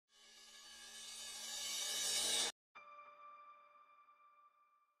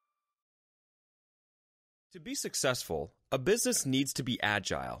To be successful, a business needs to be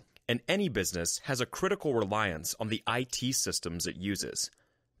agile, and any business has a critical reliance on the IT systems it uses.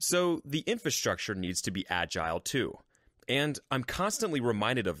 So the infrastructure needs to be agile too, and I'm constantly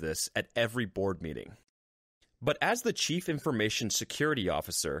reminded of this at every board meeting. But as the Chief Information Security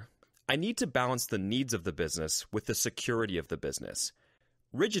Officer, I need to balance the needs of the business with the security of the business,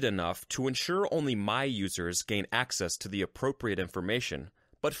 rigid enough to ensure only my users gain access to the appropriate information,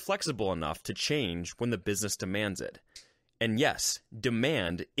 but flexible enough to change when the business demands it. And yes,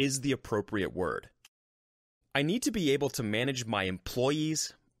 demand is the appropriate word. I need to be able to manage my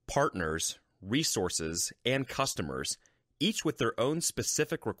employees, partners, resources, and customers, each with their own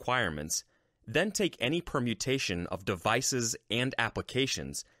specific requirements, then take any permutation of devices and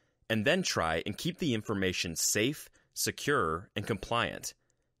applications, and then try and keep the information safe, secure, and compliant.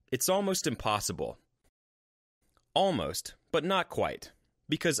 It's almost impossible. Almost, but not quite.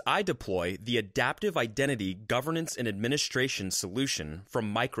 Because I deploy the Adaptive Identity Governance and Administration solution from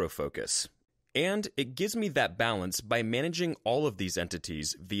Micro Focus. And it gives me that balance by managing all of these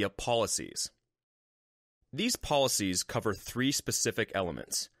entities via policies. These policies cover three specific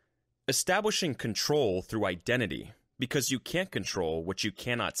elements. Establishing control through identity, because you can't control what you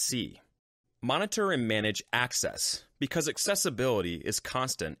cannot see. Monitor and manage access, because accessibility is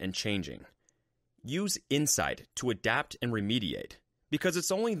constant and changing. Use insight to adapt and remediate, because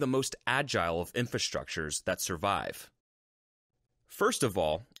it's only the most agile of infrastructures that survive. First of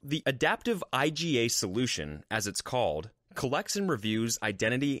all, the Adaptive IGA solution, as it's called, collects and reviews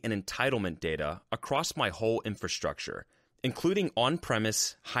identity and entitlement data across my whole infrastructure, including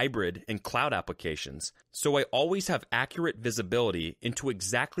on-premise, hybrid, and cloud applications, so I always have accurate visibility into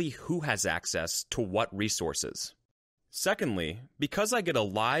exactly who has access to what resources. Secondly, because I get a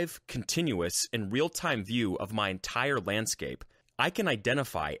live, continuous, and real-time view of my entire landscape, I can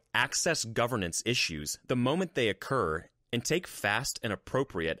identify access governance issues the moment they occur and take fast and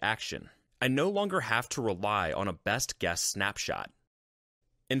appropriate action. I no longer have to rely on a best guess snapshot.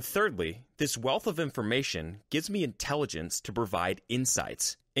 And thirdly, this wealth of information gives me intelligence to provide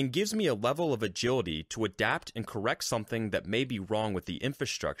insights and gives me a level of agility to adapt and correct something that may be wrong with the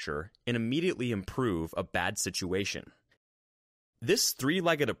infrastructure and immediately improve a bad situation. This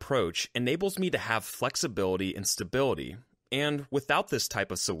three-legged approach enables me to have flexibility and stability, and without this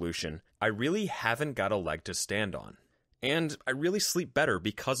type of solution, I really haven't got a leg to stand on. And I really sleep better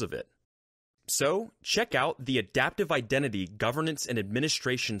because of it. So, check out the Adaptive Identity Governance and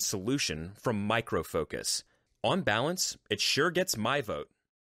Administration solution from Micro Focus. On balance, it sure gets my vote.